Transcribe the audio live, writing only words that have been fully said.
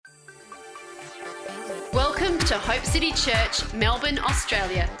Welcome to Hope City Church, Melbourne,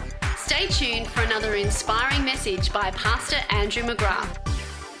 Australia. Stay tuned for another inspiring message by Pastor Andrew McGrath.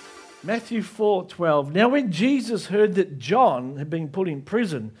 Matthew 4:12. Now when Jesus heard that John had been put in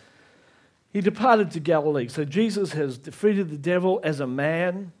prison, he departed to Galilee. So Jesus has defeated the devil as a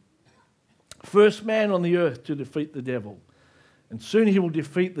man, first man on the earth to defeat the devil. And soon he will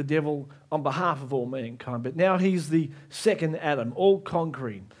defeat the devil on behalf of all mankind. But now he's the second Adam, all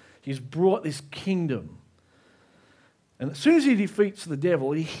conquering. He's brought this kingdom. And as soon as he defeats the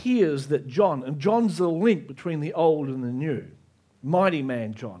devil, he hears that John, and John's the link between the old and the new, mighty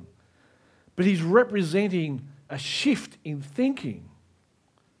man John. But he's representing a shift in thinking.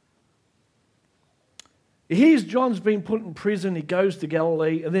 He hears John's been put in prison, he goes to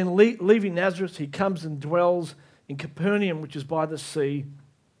Galilee, and then leaving Nazareth, he comes and dwells in Capernaum, which is by the sea.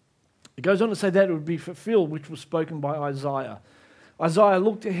 It goes on to say that it would be fulfilled, which was spoken by Isaiah. Isaiah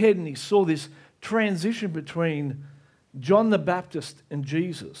looked ahead and he saw this transition between John the Baptist and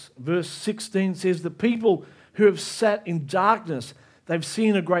Jesus. Verse 16 says, the people who have sat in darkness, they've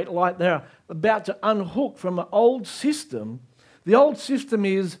seen a great light. They're about to unhook from an old system. The old system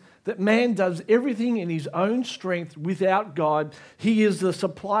is that man does everything in his own strength without God. He is the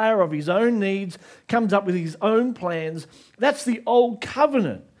supplier of his own needs, comes up with his own plans. That's the old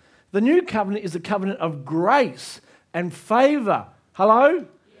covenant. The new covenant is a covenant of grace and favor. Hello? Yeah.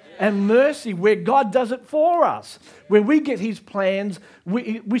 And mercy, where God does it for us. Where we get his plans,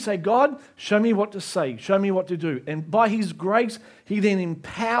 we say, God, show me what to say, show me what to do. And by his grace, he then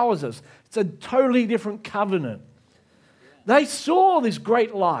empowers us. It's a totally different covenant. They saw this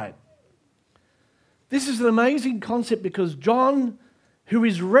great light. This is an amazing concept because John, who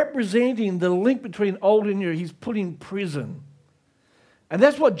is representing the link between old and new, he's put in prison. And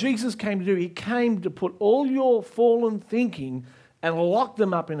that's what Jesus came to do. He came to put all your fallen thinking and lock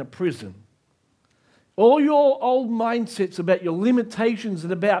them up in a prison. All your old mindsets about your limitations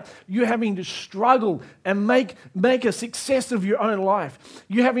and about you having to struggle and make a success of your own life.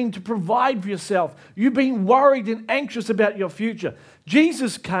 You having to provide for yourself. You being worried and anxious about your future.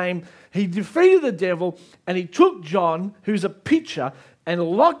 Jesus came, he defeated the devil, and he took John, who's a pitcher, and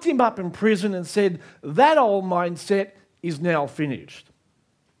locked him up in prison and said, that old mindset is now finished.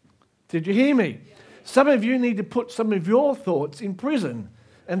 Did you hear me? Some of you need to put some of your thoughts in prison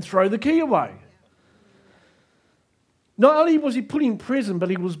and throw the key away. Not only was he put in prison, but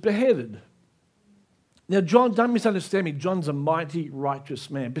he was beheaded. Now, John, don't misunderstand me, John's a mighty, righteous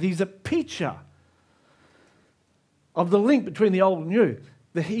man, but he's a picture of the link between the old and new.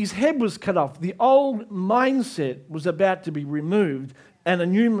 His head was cut off. The old mindset was about to be removed, and a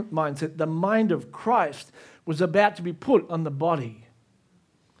new mindset, the mind of Christ, was about to be put on the body.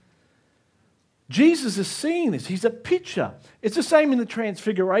 Jesus is seeing this. He's a picture. It's the same in the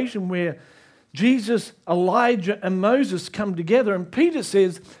Transfiguration where Jesus, Elijah, and Moses come together, and Peter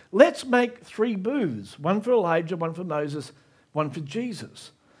says, let's make 3 booths, one for Elijah, one for Moses, one for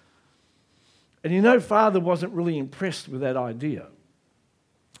Jesus. And you know, Father wasn't really impressed with that idea.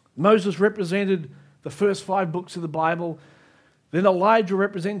 Moses represented the first 5 books of the Bible. Then Elijah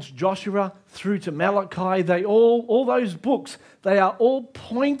represents Joshua through to Malachi. All those books, they are all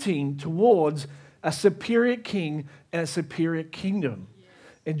pointing towards a superior king and a superior kingdom.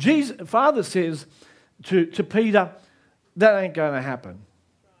 And Jesus, Father says to Peter, that ain't going to happen.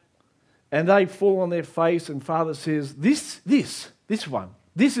 And they fall on their face, and Father says, this one,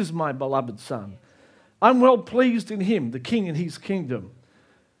 this is my beloved Son. I'm well pleased in him, the king and his kingdom.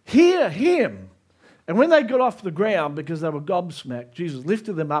 Hear him. And when they got off the ground, because they were gobsmacked, Jesus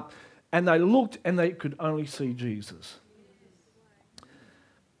lifted them up, and they looked, and they could only see Jesus.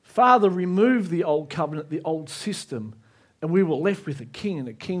 Father removed the old covenant, the old system, and we were left with a king and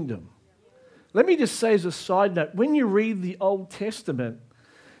a kingdom. Let me just say as a side note, when you read the Old Testament,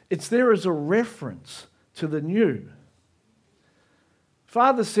 it's there as a reference to the new.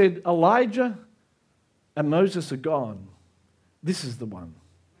 Father said, Elijah and Moses are gone. This is the one,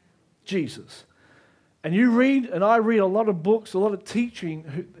 Jesus. And you read, and I read a lot of books, a lot of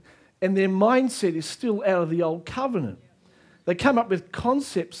teaching, and their mindset is still out of the old covenant. They come up with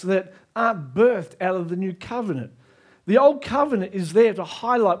concepts that aren't birthed out of the new covenant. The old covenant is there to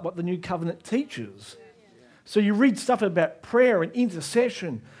highlight what the new covenant teaches. So you read stuff about prayer and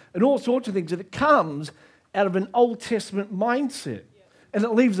intercession and all sorts of things, and it comes out of an Old Testament mindset. And it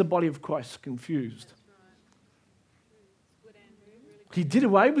leaves the body of Christ confused. He did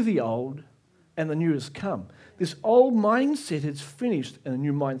away with the old, and the new has come. This old mindset has finished, and a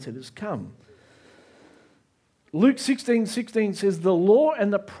new mindset has come. Luke 16:16 says, the law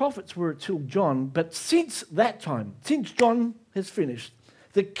and the prophets were till John, but since that time, since John has finished,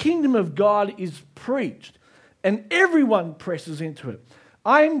 the kingdom of God is preached, and everyone presses into it.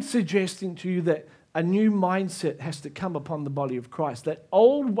 I'm suggesting to you that a new mindset has to come upon the body of Christ. That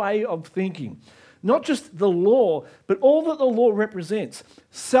old way of thinking, not just the law, but all that the law represents,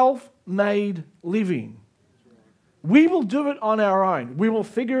 self-made living. We will do it on our own. We will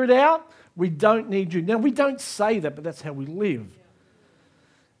figure it out. We don't need you. Now, we don't say that, but that's how we live.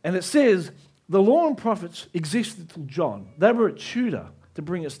 And it says, the law and prophets existed till John. They were a tutor to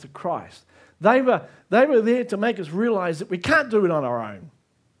bring us to Christ. They were there to make us realize that we can't do it on our own.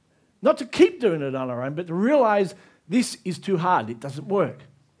 Not to keep doing it on our own, but to realize this is too hard. It doesn't work.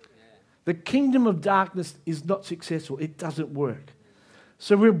 The kingdom of darkness is not successful. It doesn't work.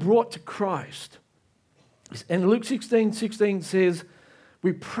 So we're brought to Christ. And Luke 16:16 says,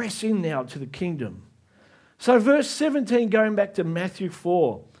 we press in now to the kingdom. So verse 17, going back to Matthew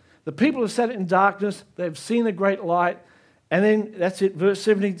 4, the people have sat in darkness, they've seen a great light, and then that's it, verse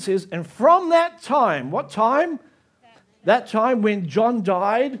 17 says, and from that time, what time? That time when John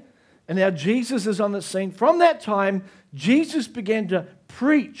died, and now Jesus is on the scene. From that time, Jesus began to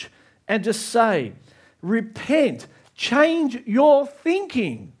preach and to say, repent, change your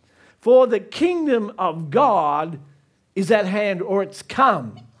thinking, for the kingdom of God is at hand, or it's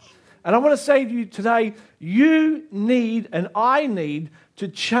come. And I want to say to you today, you need and I need to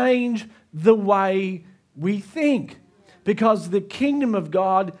change the way we think, because the kingdom of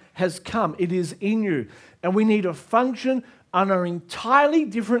God has come. It is in you. And we need to function on an entirely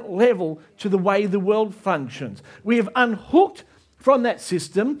different level to the way the world functions. We have unhooked from that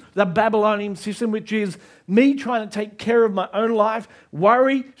system, the Babylonian system, which is me trying to take care of my own life,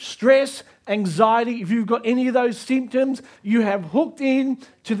 worry, stress, anxiety. If you've got any of those symptoms, you have hooked in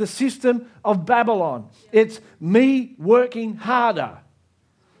to the system of Babylon. It's me working harder.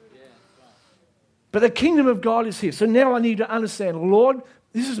 But the kingdom of God is here. So now I need to understand, Lord,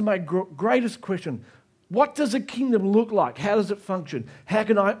 this is my greatest question. What does a kingdom look like? How does it function? How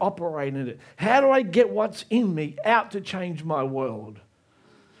can I operate in it? How do I get what's in me out to change my world?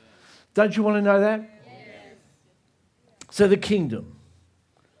 Don't you want to know that? Yes. So the kingdom.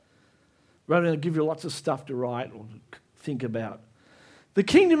 Rather than give you lots of stuff to write or think about. The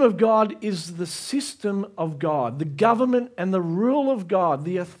kingdom of God is the system of God, the government and the rule of God,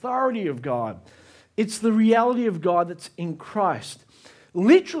 the authority of God. It's the reality of God that's in Christ.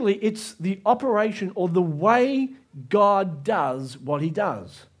 Literally, it's the operation or the way God does what he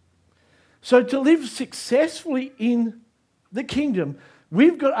does. So to live successfully in the kingdom,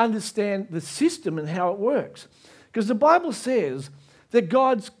 we've got to understand the system and how it works. Because the Bible says that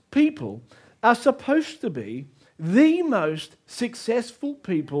God's people are supposed to be the most successful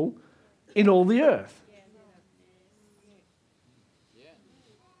people in all the earth.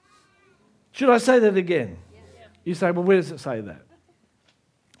 Should I say that again? You say, well, where does it say that?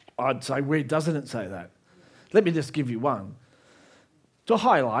 I'd say, where doesn't it say that? Let me just give you one. To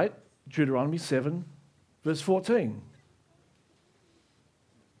highlight, Deuteronomy 7, verse 14.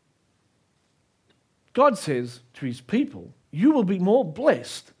 God says to his people, you will be more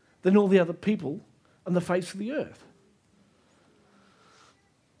blessed than all the other people on the face of the earth.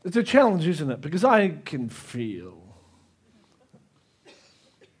 It's a challenge, isn't it? Because I can feel,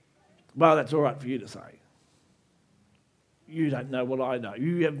 well, that's all right for you to say. You don't know what I know.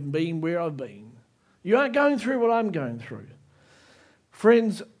 You haven't been where I've been. You aren't going through what I'm going through.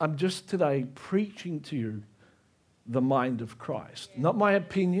 Friends, I'm just today preaching to you the mind of Christ, not my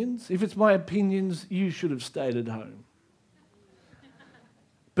opinions. If it's my opinions, you should have stayed at home.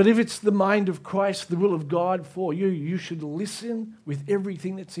 But if it's the mind of Christ, the will of God for you, you should listen with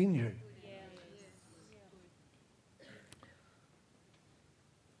everything that's in you.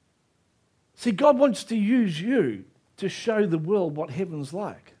 See, God wants to use you to show the world what heaven's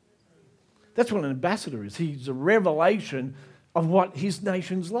like. That's what an ambassador is. He's a revelation of what his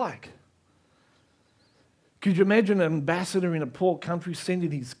nation's like. Could you imagine an ambassador in a poor country sending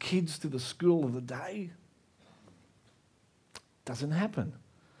his kids to the school of the day? Doesn't happen.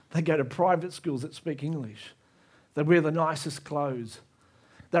 They go to private schools that speak English. They wear the nicest clothes.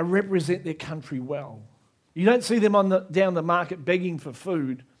 They represent their country well. You don't see them down the market begging for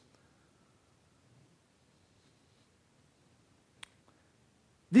food.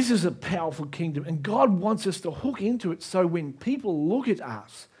 This is a powerful kingdom, and God wants us to hook into it so when people look at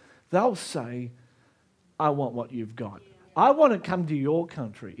us, they'll say, I want what you've got. I want to come to your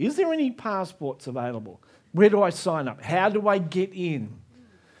country. Is there any passports available? Where do I sign up? How do I get in?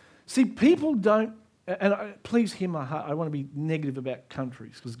 See, people don't, and please hear my heart, I want to be negative about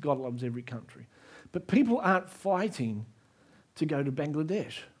countries because God loves every country. But people aren't fighting to go to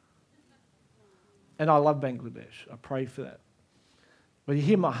Bangladesh. And I love Bangladesh. I pray for that. But you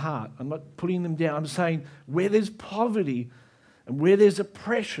hear my heart. I'm not putting them down. I'm saying where there's poverty and where there's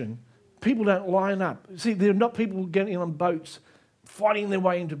oppression, people don't line up. See, they're not people getting on boats, fighting their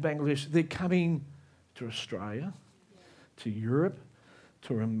way into Bangladesh. They're coming to Australia, to Europe,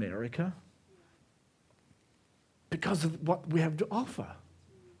 to America, because of what we have to offer.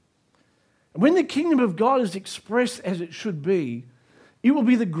 And when the kingdom of God is expressed as it should be, it will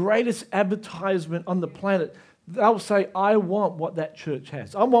be the greatest advertisement on the planet. They'll say, I want what that church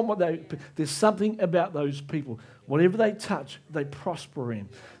has. I want what there's something about those people. Whatever they touch, they prosper in.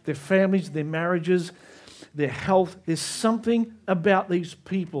 Their families, their marriages, their health. There's something about these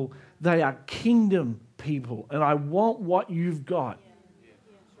people. They are kingdom people. And I want what you've got.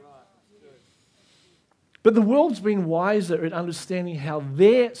 But the world's been wiser at understanding how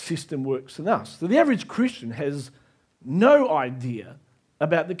their system works than us. So the average Christian has no idea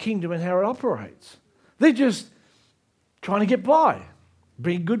about the kingdom and how it operates. They're just trying to get by,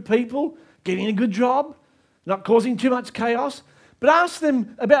 being good people, getting a good job, not causing too much chaos. But ask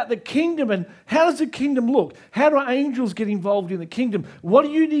them about the kingdom and how does the kingdom look? How do angels get involved in the kingdom? What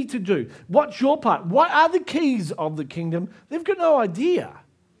do you need to do? What's your part? What are the keys of the kingdom? They've got no idea.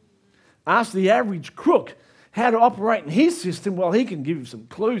 Ask the average crook how to operate in his system. Well, he can give you some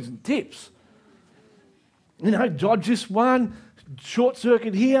clues and tips. You know, dodge this one, short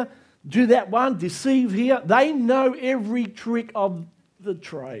circuit here, do that one, deceive here. They know every trick of the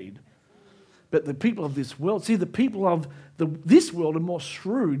trade. But the people of this world, see, the people of this world are more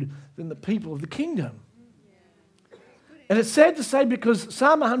shrewd than the people of the kingdom. And it's sad to say because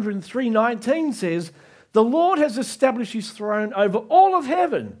Psalm 103:19 says, the Lord has established his throne over all of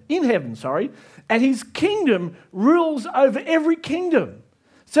heaven, and his kingdom rules over every kingdom.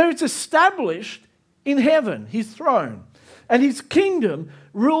 So it's established in heaven, his throne. And his kingdom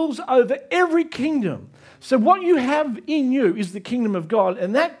rules over every kingdom. So what you have in you is the kingdom of God,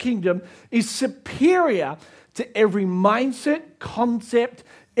 and that kingdom is superior to every mindset, concept,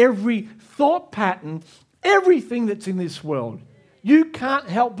 every thought pattern, everything that's in this world. You can't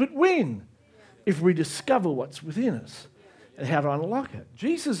help but win if we discover what's within us and how to unlock it.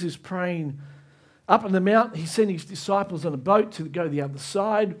 Jesus is praying up on the mountain. He's sending his disciples on a boat to go the other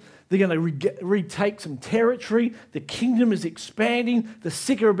side. They're going to retake some territory. The kingdom is expanding. The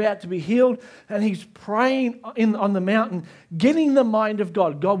sick are about to be healed. And he's praying on the mountain, getting the mind of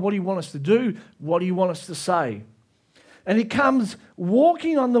God. God, what do you want us to do? What do you want us to say? And he comes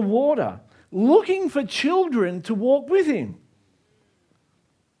walking on the water, looking for children to walk with him.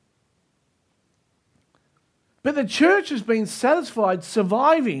 But the church has been satisfied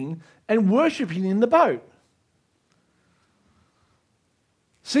surviving and worshipping in the boat.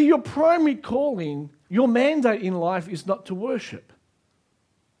 See, your primary calling, your mandate in life is not to worship.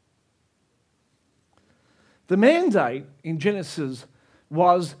 The mandate in Genesis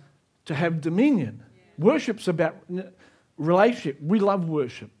was to have dominion. Worship's about relationship. We love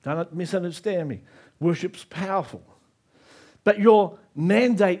worship. Don't misunderstand me. Worship's powerful. But your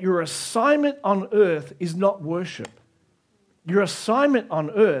mandate, your assignment on earth is not worship. Your assignment on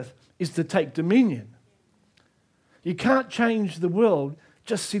earth is to take dominion. You can't change the world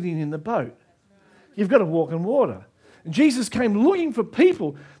just sitting in the boat. You've got to walk in water. And Jesus came looking for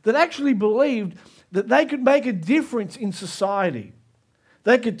people that actually believed that they could make a difference in society.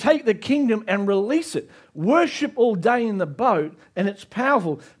 They could take the kingdom and release it. Worship all day in the boat, and it's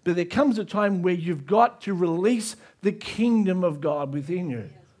powerful. But there comes a time where you've got to release the kingdom of God within you.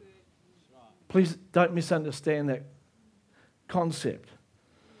 Please don't misunderstand that concept.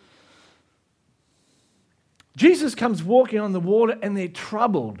 Jesus comes walking on the water, and they're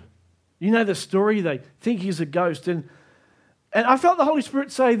troubled. You know the story. They think he's a ghost. And I felt the Holy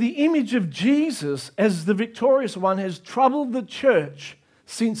Spirit say the image of Jesus as the victorious one has troubled the church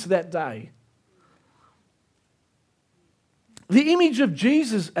since that day. The image of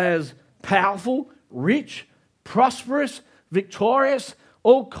Jesus as powerful, rich, prosperous, victorious,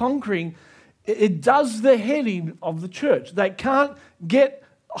 all conquering, it does the heading of the church. They can't get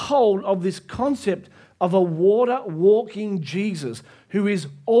hold of this concept of a water-walking Jesus who is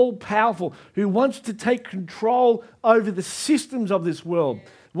all-powerful, who wants to take control over the systems of this world.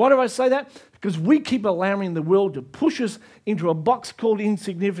 Why do I say that? Because we keep allowing the world to push us into a box called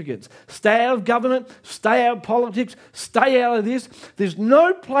insignificance. Stay out of government, stay out of politics, stay out of this. There's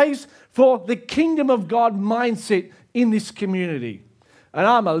no place for the kingdom of God mindset in this community. And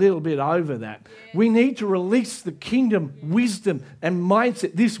I'm a little bit over that. We need to release the kingdom wisdom and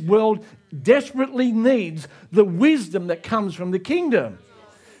mindset. This world desperately needs the wisdom that comes from the kingdom.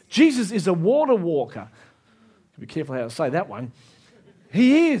 Jesus is a water walker. Be careful how to say that one.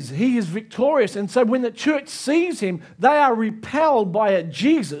 He is victorious. And so when the church sees him, they are repelled by a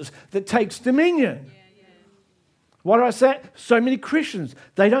Jesus that takes dominion. What do I say? So many Christians,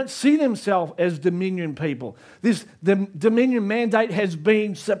 they don't see themselves as dominion people. The dominion mandate has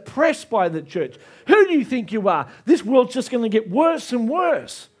been suppressed by the church. Who do you think you are? This world's just going to get worse and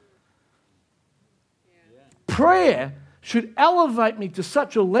worse. Prayer should elevate me to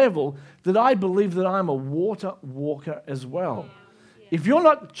such a level that I believe that I'm a water walker as well. If you're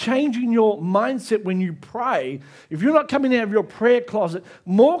not changing your mindset when you pray, if you're not coming out of your prayer closet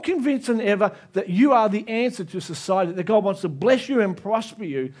more convinced than ever that you are the answer to society, that God wants to bless you and prosper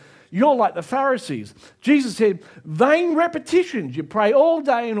you, you're like the Pharisees. Jesus said, vain repetitions. You pray all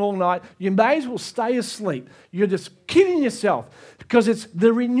day and all night. You may as well stay asleep. You're just kidding yourself, because it's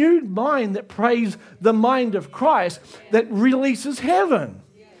the renewed mind that prays the mind of Christ that releases heaven.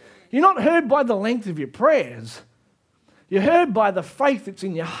 You're not heard by the length of your prayers. You're heard by the faith that's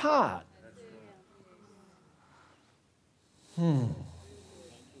in your heart. Luke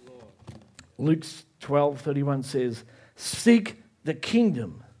 12:31 says, seek the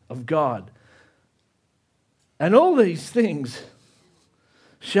kingdom of God, and all these things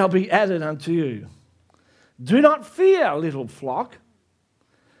shall be added unto you. Do not fear, little flock,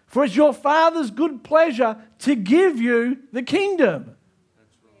 for it's your Father's good pleasure to give you the kingdom.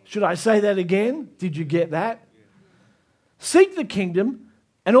 Should I say that again? Did you get that? Seek the kingdom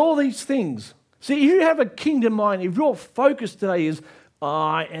and all these things. See, if you have a kingdom mind, if your focus today is,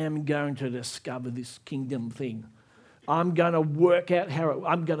 I am going to discover this kingdom thing. I'm going to work out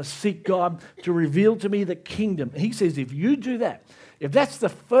I'm going to seek God to reveal to me the kingdom. He says, if you do that, if that's the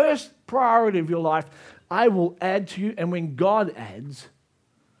first priority of your life, I will add to you. And when God adds,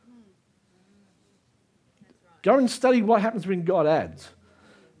 go and study what happens when God adds.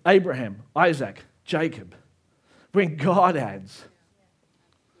 Abraham, Isaac, Jacob. When God adds,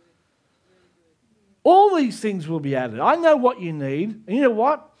 all these things will be added. I know what you need. And you know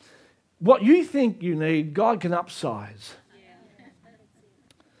what? What you think you need, God can upsize.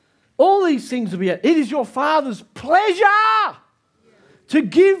 All these things will be added. It is your Father's pleasure to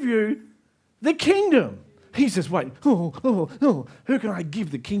give you the kingdom. He says, wait, who can I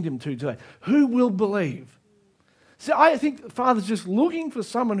give the kingdom to today? Who will believe? See, I think the Father's just looking for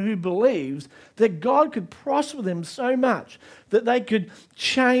someone who believes that God could prosper them so much that they could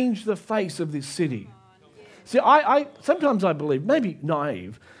change the face of this city. See, I sometimes I believe, maybe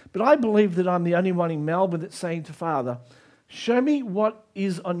naive, but I believe that I'm the only one in Melbourne that's saying to Father, show me what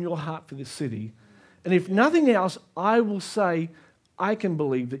is on your heart for this city. And if nothing else, I will say, I can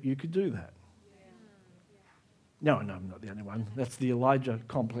believe that you could do that. No, I'm not the only one. That's the Elijah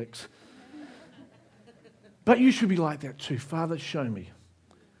complex. But you should be like that too. Father, show me.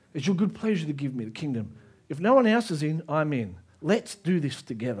 It's your good pleasure to give me the kingdom. If no one else is in, I'm in. Let's do this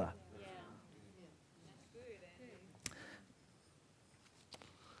together.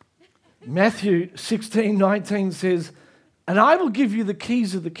 Matthew 16:19 says, and I will give you the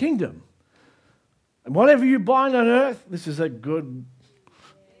keys of the kingdom. And whatever you bind on earth, this is a good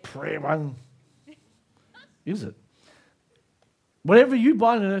prayer one. Is it? Whatever you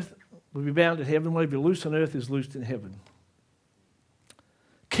bind on earth will be bound in heaven. Whatever you loose on earth is loosed in heaven.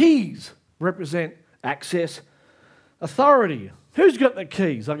 Keys represent access, authority. Who's got the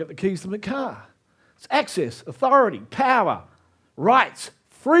keys? I've got the keys to the car. It's access, authority, power, rights,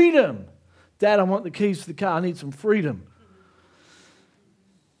 freedom. Dad, I want the keys to the car. I need some freedom.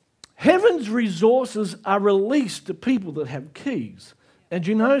 Heaven's resources are released to people that have keys. And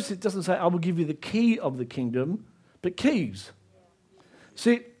you notice it doesn't say, I will give you the key of the kingdom, but keys.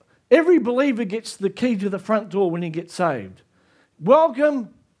 See, every believer gets the key to the front door when he gets saved.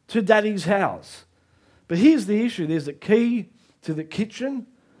 Welcome to Daddy's house. But here's the issue. There's a key to the kitchen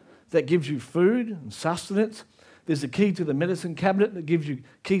that gives you food and sustenance. There's a key to the medicine cabinet that gives you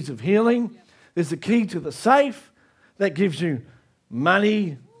keys of healing. There's a key to the safe that gives you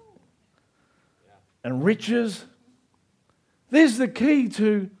money and riches. There's the key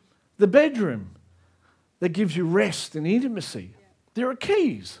to the bedroom that gives you rest and intimacy. There are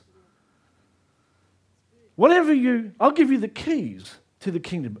keys. I'll give you the keys to the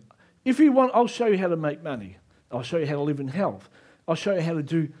kingdom. If you want, I'll show you how to make money. I'll show you how to live in health. I'll show you how to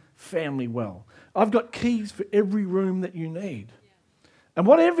do family well. I've got keys for every room that you need. And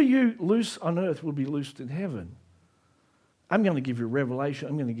whatever you loose on earth will be loosed in heaven. I'm going to give you revelation.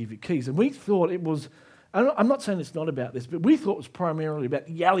 I'm going to give you keys. And we thought it was, I'm not saying it's not about this, but we thought it was primarily about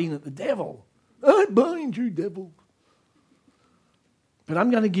yelling at the devil. I bind you, devil. But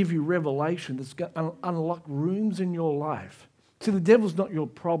I'm going to give you revelation that's going to unlock rooms in your life. See, the devil's not your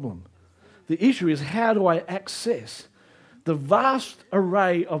problem. The issue is, how do I access the vast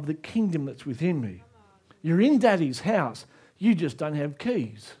array of the kingdom that's within me. You're in Daddy's house. You just don't have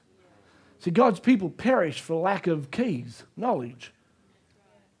keys. See, God's people perish for lack of keys, knowledge.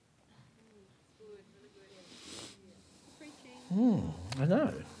 I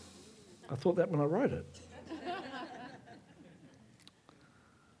know. I thought that when I wrote it.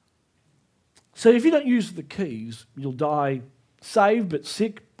 So if you don't use the keys, you'll die saved but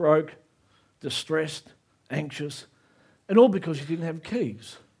sick, broke, distressed, anxious, and all because you didn't have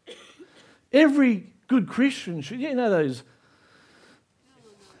keys. Every good Christian should,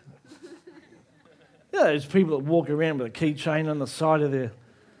 those people that walk around with a keychain on the side of their,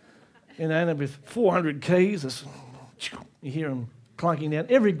 and with 400 keys, you hear them clunking down.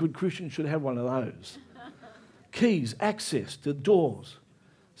 Every good Christian should have one of those. Keys, access to doors.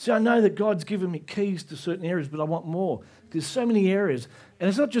 See, I know that God's given me keys to certain areas, but I want more. There's so many areas. And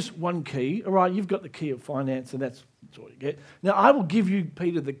it's not just one key. All right, you've got the key of finance, and that's all you get. Now, I will give you,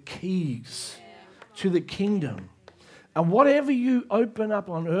 Peter, the keys to the kingdom. And whatever you open up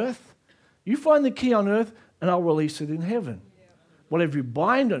on earth, you find the key on earth, and I'll release it in heaven. Whatever you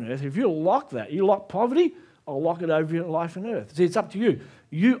bind on earth, if you lock that, you lock poverty, I'll lock it over your life on earth. See, it's up to you.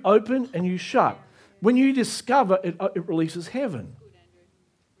 You open and you shut. When you discover, it releases heaven.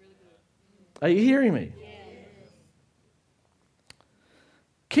 Are you hearing me? Yes.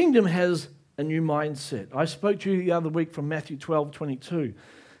 Kingdom has a new mindset. I spoke to you the other week from Matthew 12:22.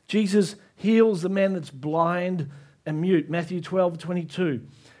 Jesus heals the man that's blind and mute. Matthew 12:22.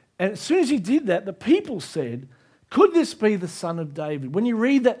 And as soon as he did that, the people said, could this be the Son of David? When you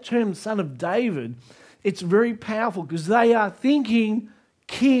read that term, Son of David, it's very powerful because they are thinking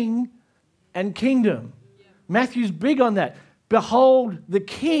king and kingdom. Yeah. Matthew's big on that. Behold the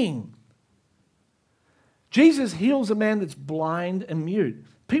king. Jesus heals a man that's blind and mute.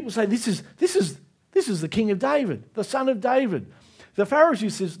 People say, this is the king of David, the son of David. The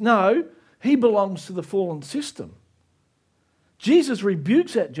Pharisee says, no, he belongs to the fallen system. Jesus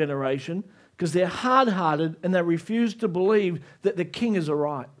rebukes that generation because they're hard-hearted and they refuse to believe that the king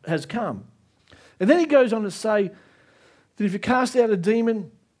has come. And then he goes on to say that if you cast out a demon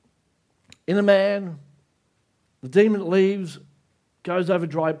in a man, the demon leaves, goes over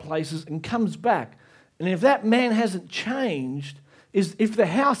dry places and comes back. And if that man hasn't changed, if the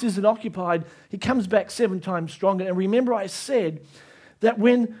house isn't occupied, he comes back 7 times stronger. And remember I said that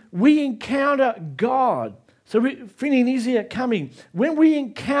when we encounter God, so Finney and Izzy are coming, when we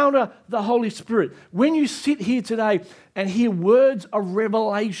encounter the Holy Spirit, when you sit here today and hear words of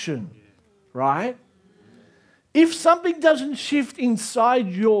revelation, right? If something doesn't shift inside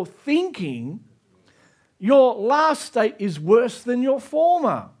your thinking, your last state is worse than your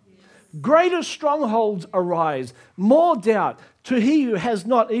former. Greater strongholds arise, more doubt. To he who has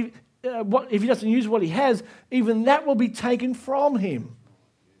not, if he doesn't use what he has, even that will be taken from him.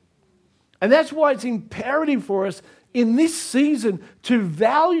 And that's why it's imperative for us in this season to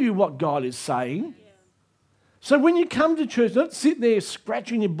value what God is saying. So when you come to church, don't sit there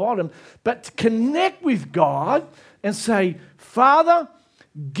scratching your bottom, but to connect with God and say, Father,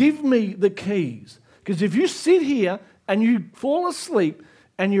 give me the keys. Because if you sit here and you fall asleep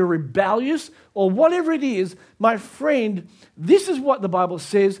and you're rebellious or whatever it is, my friend, this is what the Bible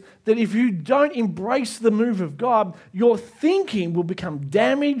says, that if you don't embrace the move of God, your thinking will become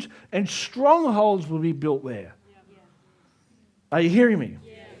damaged and strongholds will be built there. Are you hearing me?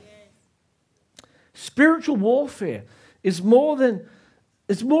 Spiritual warfare is it's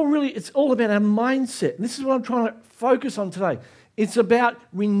all about our mindset. And this is what I'm trying to focus on today. It's about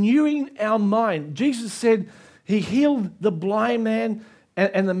renewing our mind. Jesus said he healed the blind man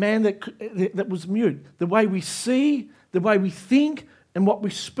and the man that was mute. The way we see, the way we think, and what we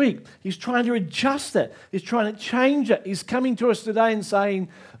speak. He's trying to adjust that. He's trying to change it. He's coming to us today and saying,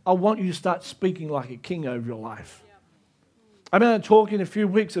 I want you to start speaking like a king over your life. I'm going to talk in a few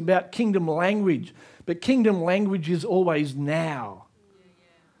weeks about kingdom language, but kingdom language is always now.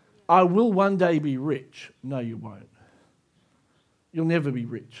 I will one day be rich. No, you won't. You'll never be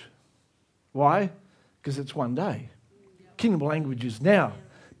rich. Why? Because it's one day. Kingdom language is now.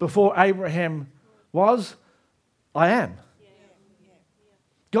 Before Abraham was, I am.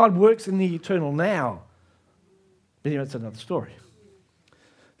 God works in the eternal now. Anyway, that's another story.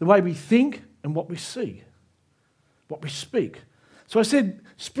 The way we think and what we see, what we speak. So I said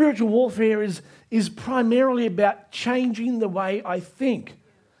spiritual warfare is primarily about changing the way I think.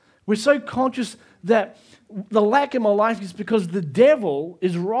 We're so conscious that the lack in my life is because the devil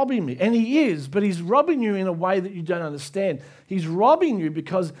is robbing me. And he is, but he's robbing you in a way that you don't understand. He's robbing you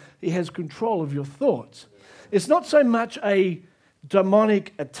because he has control of your thoughts. It's not so much a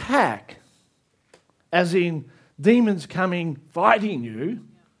demonic attack, as in demons coming, fighting you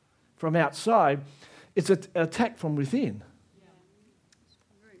from outside. It's an attack from within.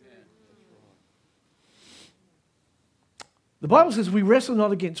 The Bible says we wrestle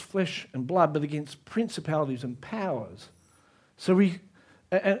not against flesh and blood, but against principalities and powers. So we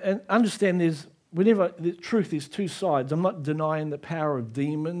understand whenever the truth is two sides. I'm not denying the power of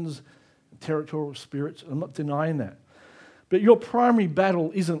demons, territorial spirits. I'm not denying that. But your primary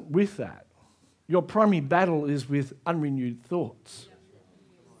battle isn't with that. Your primary battle is with unrenewed thoughts.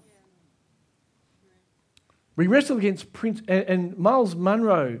 We wrestle against and Miles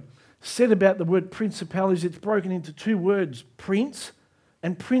Monroe said about the word principalities, it's broken into two words, prince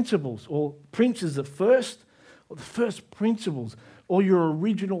and principles, or prince is the first, or the first principles, or your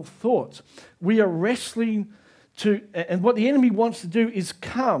original thoughts. We are wrestling and what the enemy wants to do is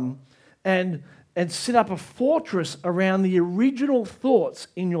come and set up a fortress around the original thoughts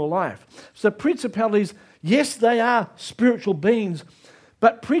in your life. So principalities, yes, they are spiritual beings,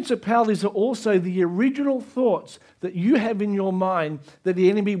 but principalities are also the original thoughts that you have in your mind that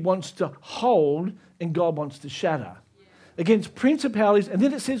the enemy wants to hold and God wants to shatter. Against principalities, and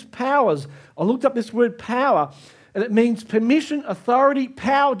then it says powers. I looked up this word power, and it means permission, authority,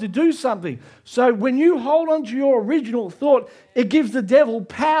 power to do something. So when you hold on to your original thought, it gives the devil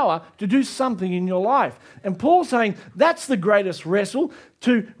power to do something in your life. And Paul's saying that's the greatest wrestle,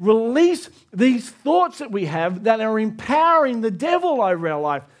 to release these thoughts that we have that are empowering the devil over our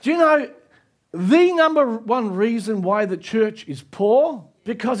life. Do you know the number one reason why the church is poor?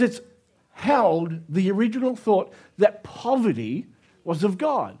 Because it's held the original thought that poverty was of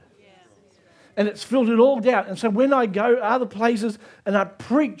God. And it's filtered all down. And so when I go other places and I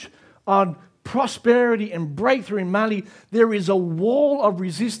preach on prosperity and breakthrough in money, there is a wall of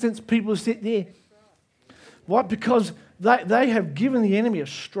resistance. People sit there. Why? Because they have given the enemy a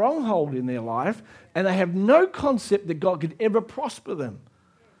stronghold in their life and they have no concept that God could ever prosper them.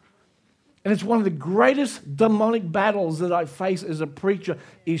 And it's one of the greatest demonic battles that I face as a preacher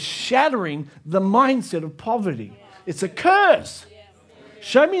is shattering the mindset of poverty. It's a curse.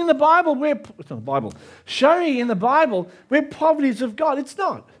 Show me in the Bible where, it's not the Bible, show me in the Bible where poverty is of God. It's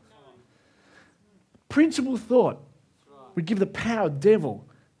not. Principle thought would give the power of devil,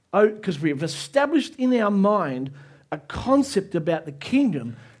 because we have established in our mind a concept about the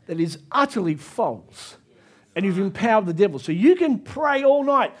kingdom that is utterly false. And you've empowered the devil. So you can pray all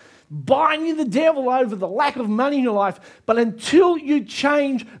night, binding the devil over the lack of money in your life, but until you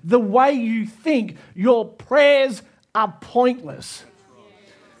change the way you think, your prayers are pointless.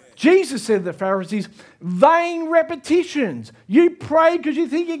 Jesus said to the Pharisees, vain repetitions. You pray because you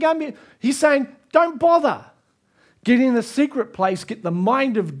think you're going to be... He's saying, don't bother. Get in the secret place, get the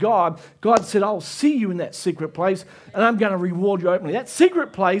mind of God. God said, I'll see you in that secret place and I'm going to reward you openly. That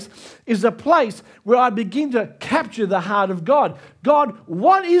secret place is a place where I begin to capture the heart of God. God,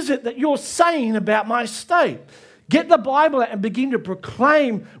 what is it that you're saying about my state? Get the Bible out and begin to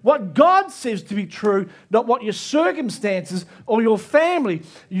proclaim what God says to be true, not what your circumstances or your family,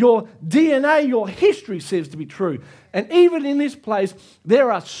 your DNA, your history says to be true. And even in this place,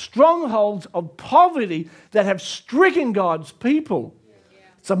 there are strongholds of poverty that have stricken God's people.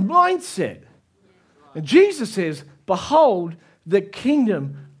 It's a mindset. And Jesus says, behold, the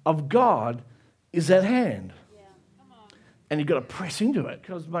kingdom of God is at hand. And you've got to press into it,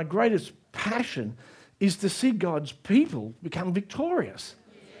 because my greatest passion is to see God's people become victorious.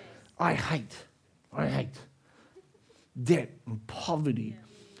 I hate debt and poverty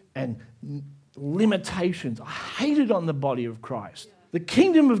and limitations. I hate it on the body of Christ. The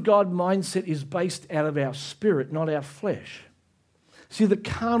kingdom of God mindset is based out of our spirit, not our flesh. See, the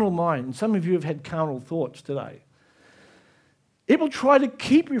carnal mind, and some of you have had carnal thoughts today, it will try to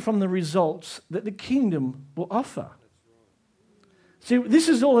keep you from the results that the kingdom will offer. See, this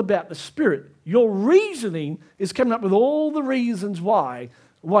is all about the spirit. Your reasoning is coming up with all the reasons why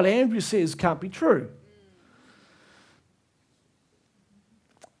what Andrew says can't be true.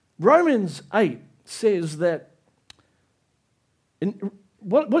 Romans 8 says that, and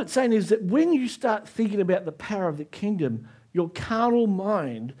what it's saying is that when you start thinking about the power of the kingdom, your carnal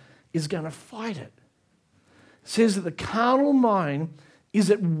mind is going to fight it. It says that the carnal mind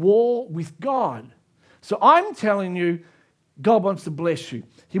is at war with God. So I'm telling you, God wants to bless you.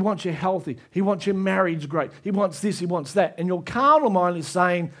 He wants you healthy. He wants your marriage great. He wants this, he wants that. And your carnal mind is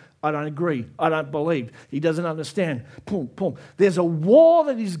saying, I don't agree. I don't believe. He doesn't understand. Boom, boom. There's a war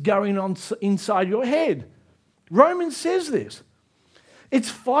that is going on inside your head. Romans says this. It's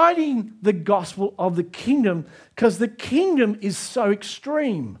fighting the gospel of the kingdom because the kingdom is so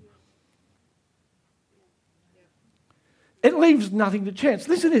extreme. It leaves nothing to chance.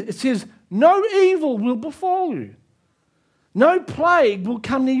 Listen to it. It says, No evil will befall you. No plague will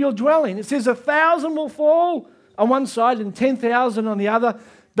come near your dwelling. It says 1,000 will fall on one side and 10,000 on the other,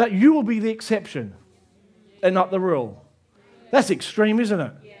 but you will be the exception and not the rule. That's extreme, isn't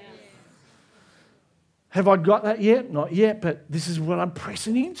it? Have I got that yet? Not yet, but this is what I'm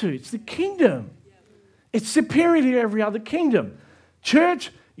pressing into. It's the kingdom. It's superior to every other kingdom.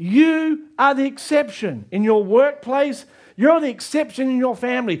 Church, you are the exception in your workplace. You're the exception in your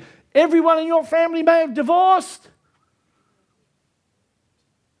family. Everyone in your family may have divorced,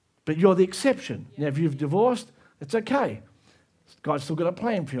 but you're the exception. Now, if you've divorced, it's okay. God's still got a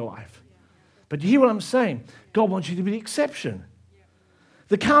plan for your life. But you hear what I'm saying? God wants you to be the exception.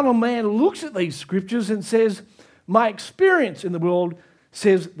 The carnal man looks at these scriptures and says, my experience in the world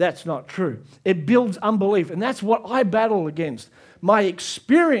says that's not true. It builds unbelief, and that's what I battle against. My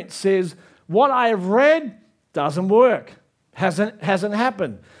experience says what I have read doesn't work, hasn't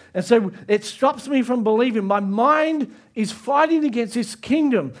happened. And so it stops me from believing. My mind is fighting against this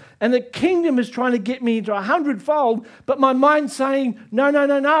kingdom, and the kingdom is trying to get me into 100-fold, but my mind's saying,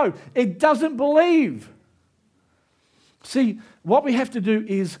 no, it doesn't believe. See, what we have to do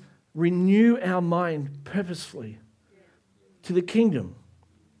is renew our mind purposefully to the kingdom,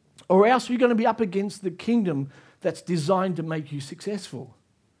 or else you're going to be up against the kingdom that's designed to make you successful.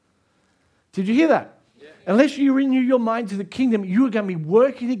 Did you hear that? Yeah. Unless you renew your mind to the kingdom, you are going to be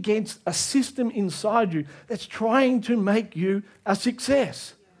working against a system inside you that's trying to make you a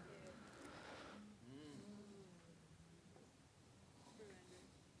success.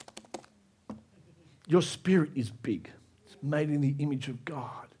 Your spirit is big. It's made in the image of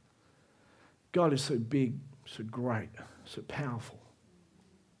God. God is so big, so great, so powerful.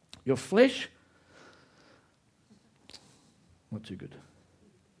 Your flesh, not too good.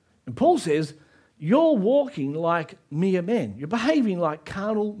 And Paul says, you're walking like mere men. You're behaving like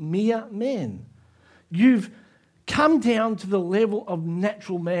carnal mere men. You've come down to the level of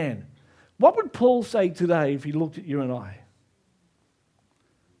natural man. What would Paul say today if he looked at you and I?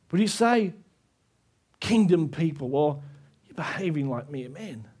 Would he say, kingdom people, or you're behaving like mere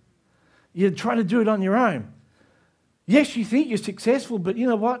men? You're trying to do it on your own. Yes, you think you're successful, but you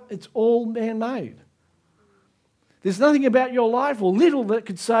know what? It's all man-made. There's nothing about your life or little that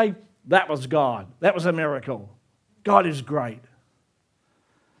could say, that was God. That was a miracle. God is great.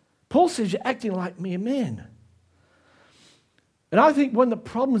 Paul says you're acting like mere men. And I think one of the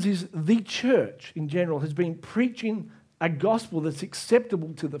problems is the church in general has been preaching a gospel that's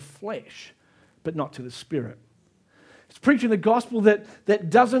acceptable to the flesh, but not to the spirit. It's preaching the gospel that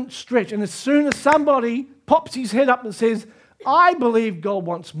doesn't stretch. And as soon as somebody pops his head up and says, I believe God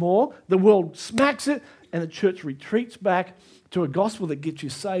wants more, the world smacks it, and the church retreats back to a gospel that gets you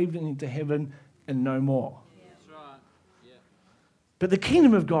saved and into heaven and no more. Yeah. That's right. Yeah. But the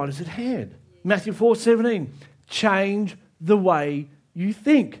kingdom of God is at hand. Matthew 4:17, change the way you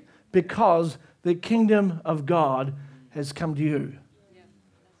think, because the kingdom of God has come to you. Yeah.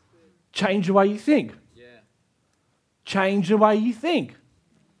 Change the way you think. Yeah. Change the way you think.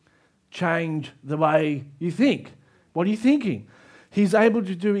 Change the way you think. What are you thinking? He's able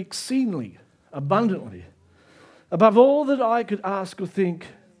to do exceedingly, abundantly, above all that I could ask or think,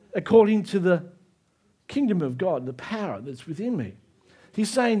 according to the kingdom of God, the power that's within me. He's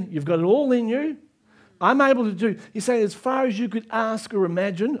saying, you've got it all in you. I'm able to do. He's saying, as far as you could ask or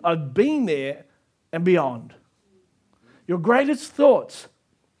imagine, I've been there and beyond. Your greatest thoughts,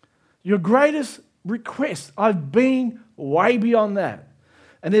 your greatest requests, I've been way beyond that.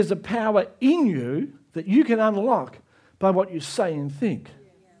 And there's a power in you that you can unlock by what you say and think.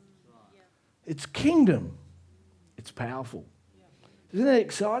 It's kingdom. It's powerful. Isn't that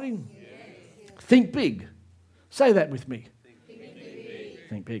exciting? Yes. Think big. Say that with me. Think big.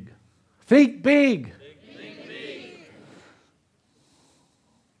 Think big. Think big. Think big.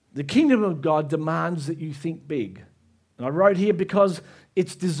 The kingdom of God demands that you think big. And I wrote here because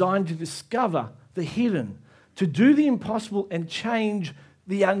it's designed to discover the hidden, to do the impossible and change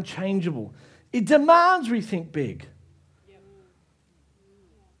the unchangeable. It demands we think big.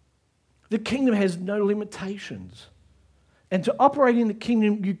 The kingdom has no limitations. And to operate in the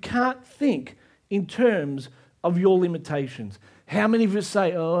kingdom, you can't think in terms of your limitations. How many of us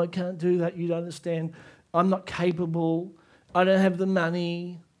say, oh, I can't do that, you don't understand, I'm not capable, I don't have the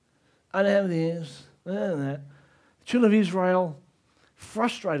money, I don't have this, I don't have that. The children of Israel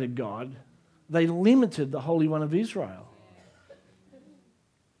frustrated God. They limited the Holy One of Israel.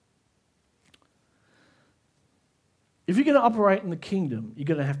 If you're going to operate in the kingdom, you're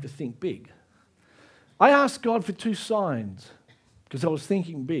going to have to think big. I asked God for 2 signs because I was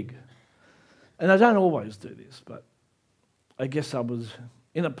thinking big. And I don't always do this, but I guess I was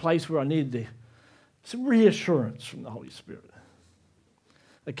in a place where I needed some reassurance from the Holy Spirit,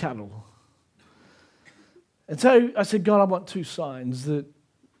 a cuddle. And so I said, God, I want 2 signs that,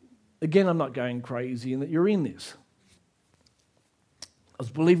 again, I'm not going crazy and that you're in this. I was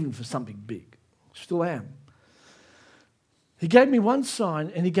believing for something big. Still am. He gave me 1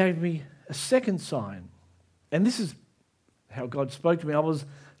 sign and he gave me a 2nd sign. And this is how God spoke to me. I was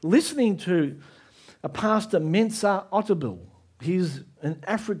listening to a pastor, Mensa Otabil. He's an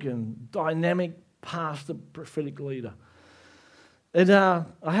African dynamic pastor, prophetic leader. And I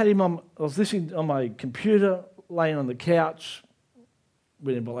was listening on my computer, laying on the couch.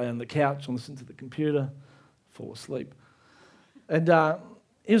 Whenever I lay on the couch and listen to the computer, fall asleep. And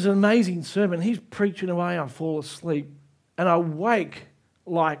it was an amazing sermon. He's preaching away, I fall asleep. And I wake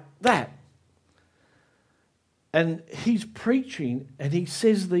like that. And he's preaching and he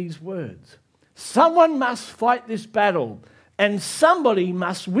says these words. Someone must fight this battle and somebody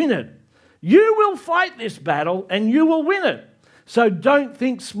must win it. You will fight this battle and you will win it. So don't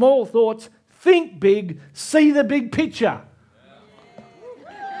think small thoughts, think big, see the big picture.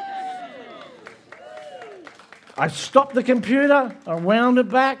 I stopped the computer, I wound it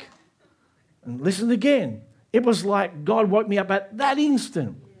back and listened again. It was like God woke me up at that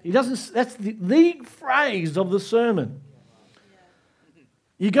instant. That's the phrase of the sermon.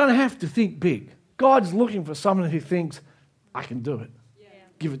 You're going to have to think big. God's looking for someone who thinks, I can do it.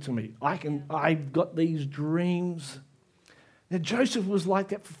 Give it to me. I've got these dreams. Now, Joseph was like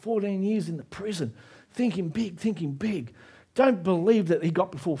that for 14 years in the prison, thinking big. Don't believe that he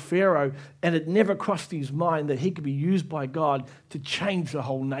got before Pharaoh and it never crossed his mind that he could be used by God to change the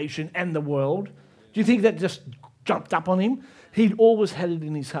whole nation and the world. Do you think that just jumped up on him? He'd always had it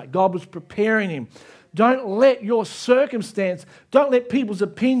in his heart. God was preparing him. Don't let your circumstance, don't let people's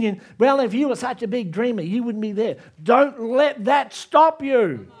opinion, well, if you were such a big dreamer, you wouldn't be there. Don't let that stop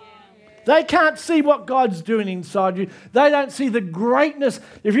you. They can't see what God's doing inside you. They don't see the greatness.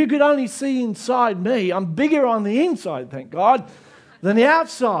 If you could only see inside me, I'm bigger on the inside, thank God, than the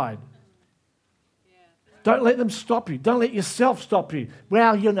outside. Don't let them stop you. Don't let yourself stop you.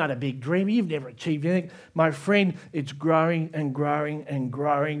 Well, you're not a big dreamer. You've never achieved anything. My friend, it's growing and growing and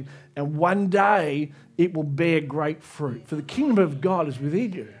growing. And one day, it will bear great fruit. For the kingdom of God is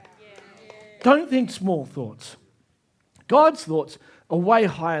within you. Don't think small thoughts. God's thoughts are way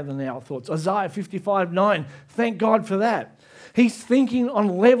higher than our thoughts. Isaiah 55:9. Thank God for that. He's thinking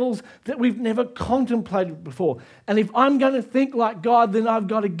on levels that we've never contemplated before. And if I'm going to think like God, then I've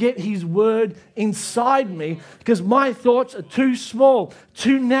got to get His word inside me because my thoughts are too small,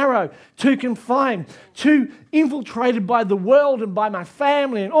 too narrow, too confined, too infiltrated by the world and by my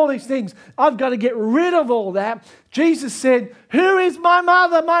family and all these things. I've got to get rid of all that. Jesus said, who is my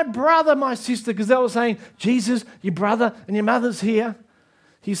mother, my brother, my sister? Because they were saying, Jesus, your brother and your mother's here.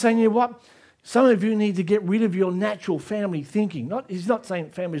 He's saying, you know what? Some of you need to get rid of your natural family thinking. He's not saying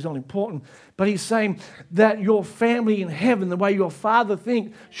family is not important, but he's saying that your family in heaven, the way your father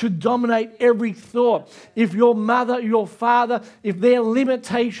thinks, should dominate every thought. If your mother, your father, if their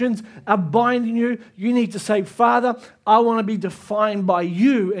limitations are binding you, you need to say, Father, I want to be defined by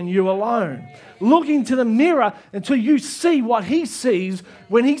you and you alone. Look into the mirror until you see what he sees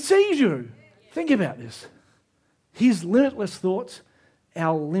when he sees you. Think about this. His limitless thoughts,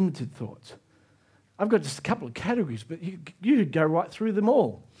 our limited thoughts. I've got just a couple of categories, but you could go right through them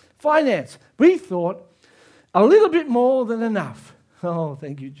all. Finance. We thought a little bit more than enough. Oh,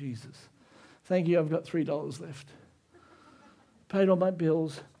 thank you, Jesus. Thank you, I've got $3 left. Paid all my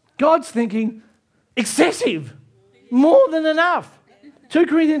bills. God's thinking excessive, more than enough. 2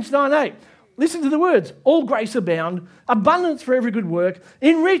 Corinthians 9:8. Listen to the words. All grace abound, abundance for every good work,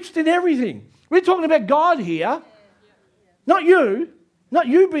 enriched in everything. We're talking about God here. Not you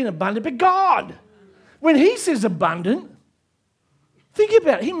being abundant, but God. When he says abundant, think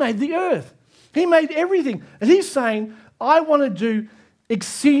about it. He made the earth. He made everything. And he's saying, I want to do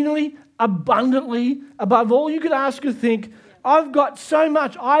exceedingly, abundantly, above all you could ask or think. I've got so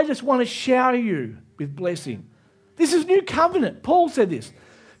much. I just want to shower you with blessing. This is new covenant. Paul said this.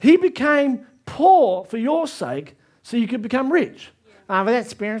 He became poor for your sake so you could become rich. But that's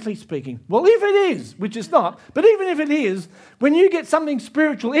spiritually speaking. Well, if it is, which it's not, but even if it is, when you get something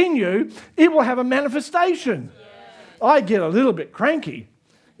spiritual in you, it will have a manifestation. Yeah. I get a little bit cranky.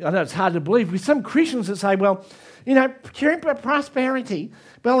 I know it's hard to believe. With some Christians that say, well, you know, prosperity,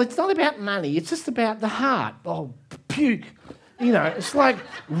 well, it's not about money. It's just about the heart. Oh, puke. You know, it's like,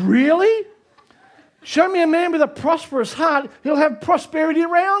 really? Show me a man with a prosperous heart, he'll have prosperity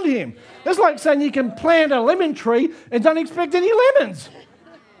around him. It's like saying you can plant a lemon tree and don't expect any lemons.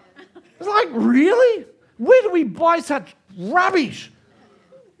 It's like, really? Where do we buy such rubbish?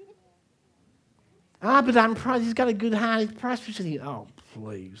 But he's got a good heart. He's prosperous. Oh,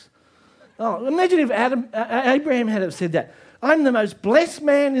 please. Oh, imagine if Abraham had have said that. I'm the most blessed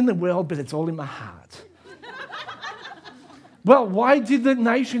man in the world, but it's all in my heart. Well, why did the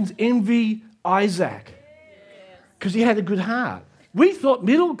nations envy Isaac? Because he had a good heart. We thought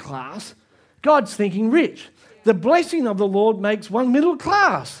middle class. God's thinking rich. The blessing of the Lord makes one middle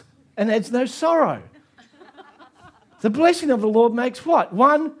class and adds no sorrow. The blessing of the Lord makes what?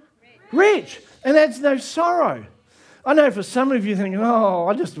 One rich and adds no sorrow. I know for some of you thinking,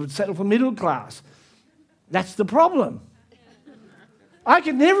 I just would settle for middle class. That's the problem. I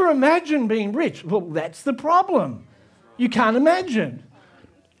could never imagine being rich. Well, that's the problem. You can't imagine.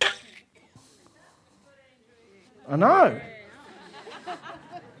 I know.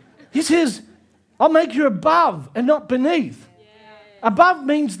 He says, I'll make you above and not beneath. Above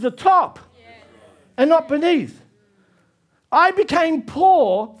means the top and not beneath. I became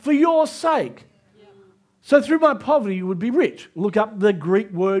poor for your sake. So through my poverty you would be rich. Look up the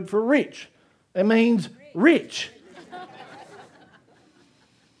Greek word for rich. It means rich.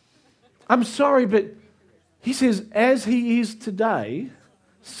 I'm sorry, but he says, as he is today,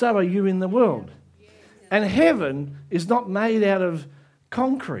 so are you in the world. And heaven is not made out of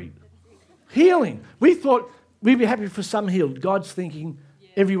concrete. Healing. We thought we'd be happy for some healed. God's thinking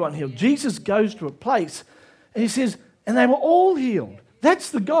everyone healed. Jesus goes to a place and he says, and they were all healed.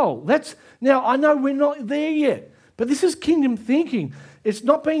 That's the goal. Now, I know we're not there yet, but this is kingdom thinking. It's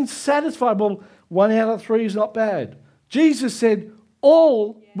not being satisfied. Well, 1 out of 3 is not bad. Jesus said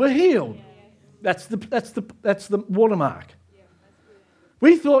all were healed. That's the watermark.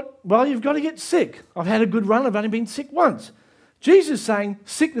 We thought, well, you've got to get sick. I've had a good run. I've only been sick once. Jesus is saying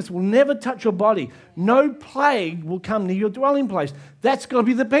sickness will never touch your body. No plague will come near your dwelling place. That's got to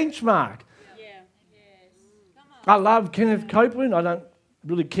be the benchmark. I love Kenneth Copeland. I don't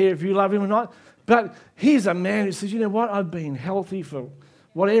really care if you love him or not. But here's a man who says, you know what, I've been healthy for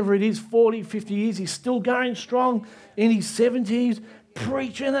whatever it is, 40, 50 years. He's still going strong in his 70s,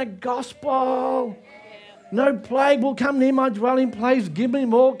 preaching the gospel. No plague will come near my dwelling place. Give me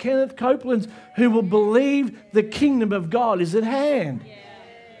more Kenneth Copelands who will believe the kingdom of God is at hand.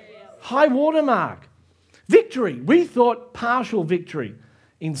 High watermark. Victory. We thought partial victory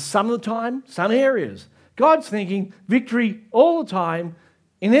in some of the time, some areas. God's thinking victory all the time,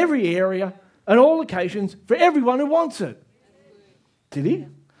 in every area, and all occasions, for everyone who wants it. Did he?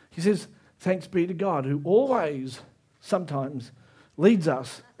 He says, thanks be to God who always, sometimes, leads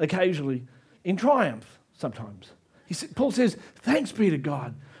us, occasionally, in triumph, sometimes. Paul says, thanks be to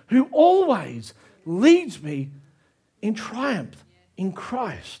God who always leads me in triumph, in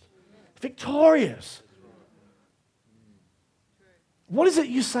Christ, victorious. What is it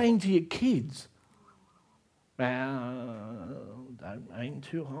you're saying to your kids? Don't aim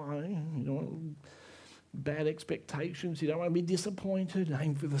too high. You don't want bad expectations. You don't want to be disappointed.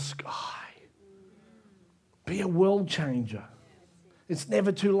 Aim for the sky. Be a world changer. It's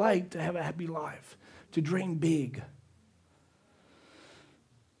never too late to have a happy life, to dream big.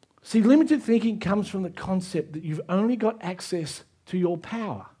 See, limited thinking comes from the concept that you've only got access to your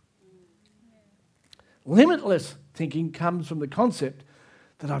power. Limitless thinking comes from the concept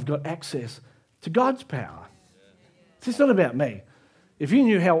that I've got access to God's power. It's not about me. If you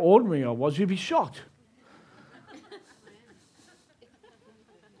knew how ordinary I was, you'd be shocked.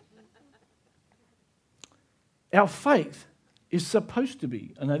 Our faith is supposed to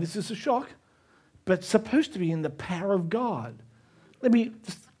be, I know this is a shock, but supposed to be in the power of God. Let me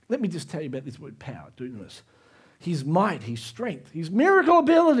just tell you about this word power, dunamis. His might, his strength, his miracle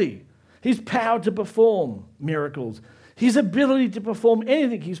ability, his power to perform miracles, his ability to perform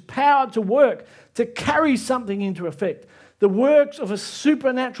anything, his power to work, to carry something into effect, the works of a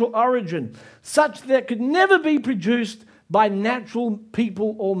supernatural origin, such that could never be produced by natural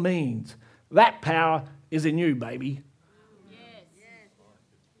people or means. That power is in you, baby.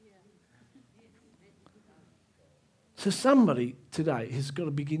 So somebody today has got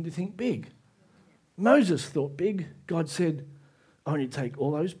to begin to think big. Moses thought big. God said, I want you to take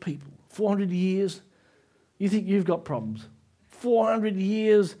all those people, 400 years. You think you've got problems. 400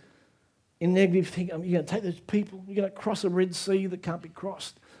 years in negative thinking. You're going to take those people, you're going to cross a Red Sea that can't be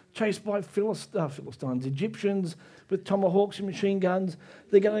crossed, chased by Philistines, Egyptians with tomahawks and machine guns.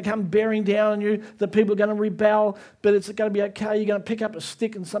 They're going to come bearing down on you. The people are going to rebel, but it's going to be okay. You're going to pick up a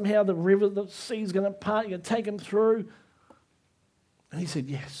stick and somehow the sea's going to part. You're going to take them through. And he said,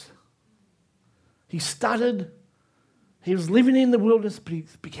 yes. He stuttered. He was living in the wilderness, but he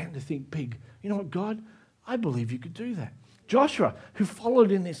began to think big. You know what, God? I believe you could do that. Joshua, who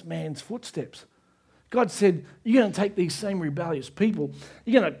followed in this man's footsteps. God said, you're going to take these same rebellious people,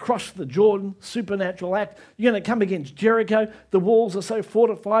 you're going to cross the Jordan, supernatural act, you're going to come against Jericho. The walls are so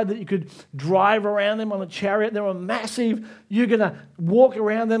fortified that you could drive around them on a chariot. They were massive. You're going to walk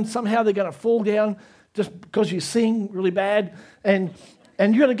around them. Somehow they're going to fall down just because you sing really bad. And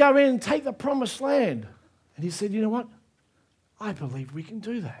you're going to go in and take the promised land. And he said, you know what? I believe we can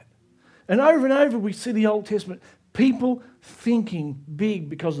do that. And over we see the Old Testament, people thinking big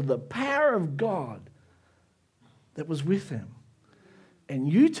because of the power of God that was with them.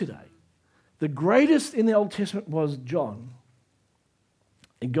 And you today, the greatest in the Old Testament was John.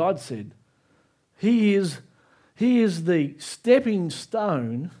 And God said, he is the stepping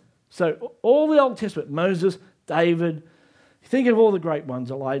stone. So all the Old Testament, Moses, David, think of all the great ones,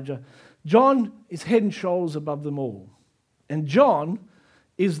 Elijah. John is head and shoulders above them all. And John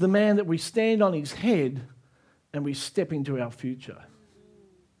is the man that we stand on his head and we step into our future.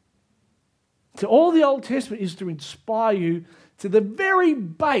 So all the Old Testament is to inspire you to the very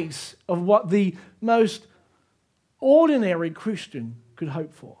base of what the most ordinary Christian could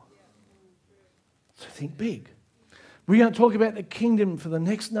hope for. So think big. We're going to talk about the kingdom for the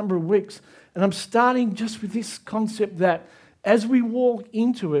next number of weeks. And I'm starting just with this concept that as we walk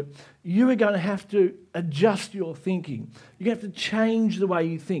into it, you are going to have to adjust your thinking. You're going to have to change the way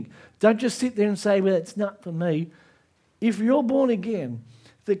you think. Don't just sit there and say, well, it's not for me. If you're born again,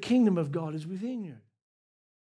 the kingdom of God is within you.